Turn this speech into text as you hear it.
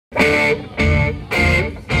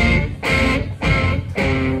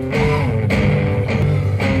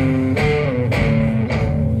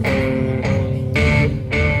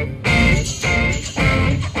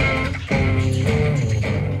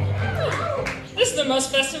This is the most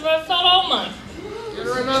festive I've felt all month. Get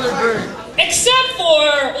her another drink. Except for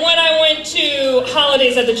when I went to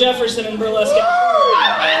Holidays at the Jefferson in Burlesque,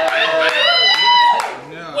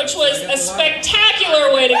 which was a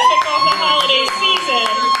spectacular way to kick off the holiday season.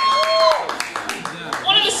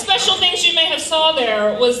 One of the special things you may have saw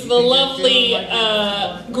there was the lovely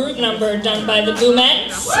group number done by the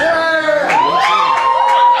Boomettes.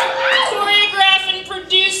 Choreographed and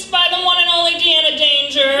produced by the one and only Deanna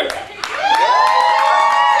Danger.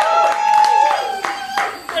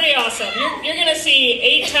 Pretty awesome. You're going to see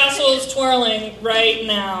 8 tassels twirling right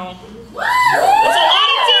now. That's a lot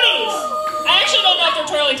of titties. I actually don't know if they're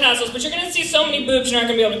twirling tassels, but you're going to see so many boobs you're not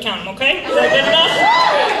going to be able to count them, okay? Is that good enough?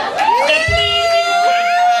 That please you?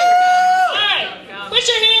 All right. Put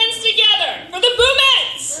your hands together for the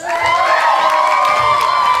Boomettes.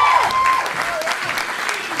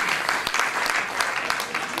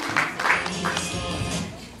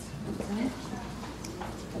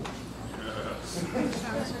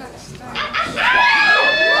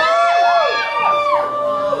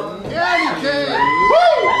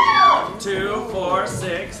 2, 4,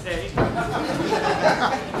 6, 8.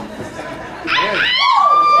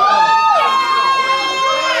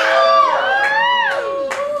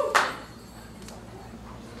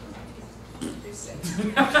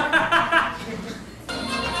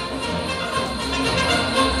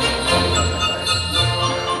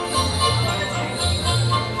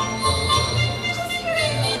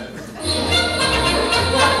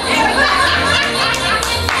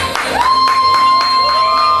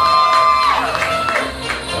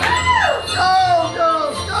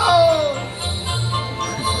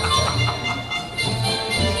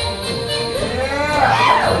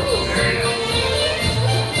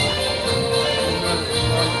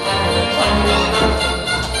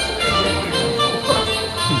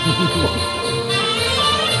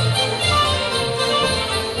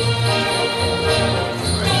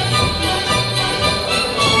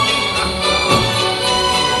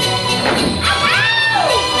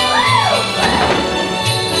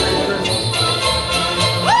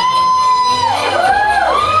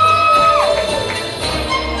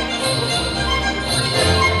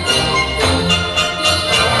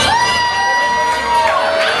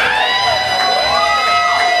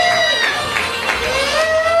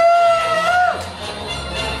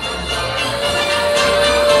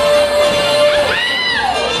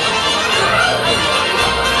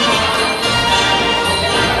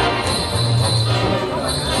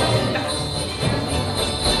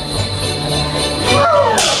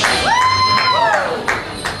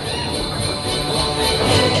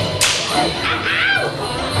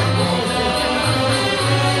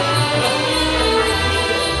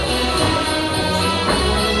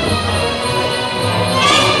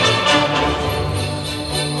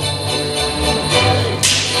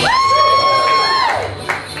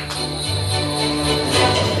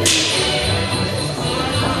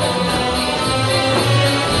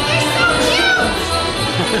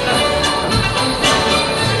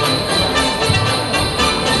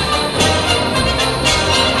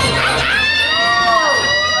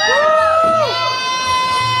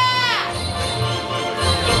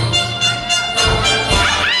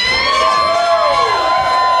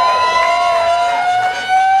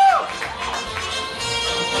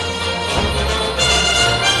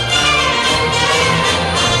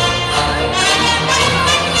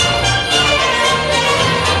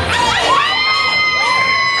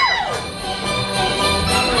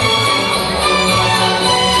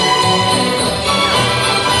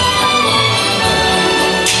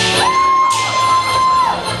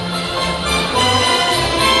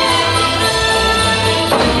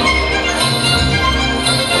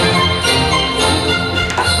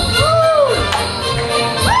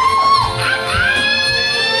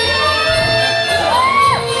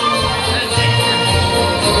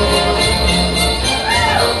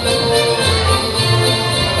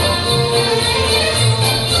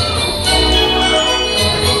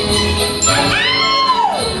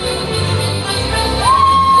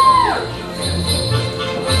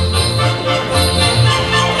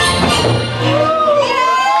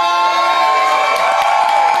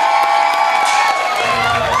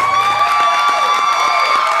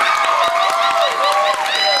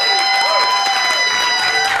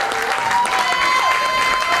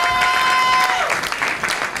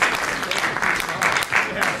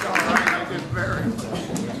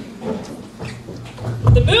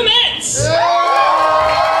 The Boomettes!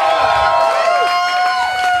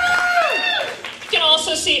 You can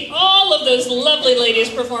also see all of those lovely ladies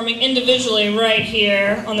performing individually right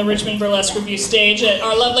here on the Richmond Burlesque Revue stage at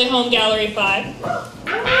our lovely home Gallery 5.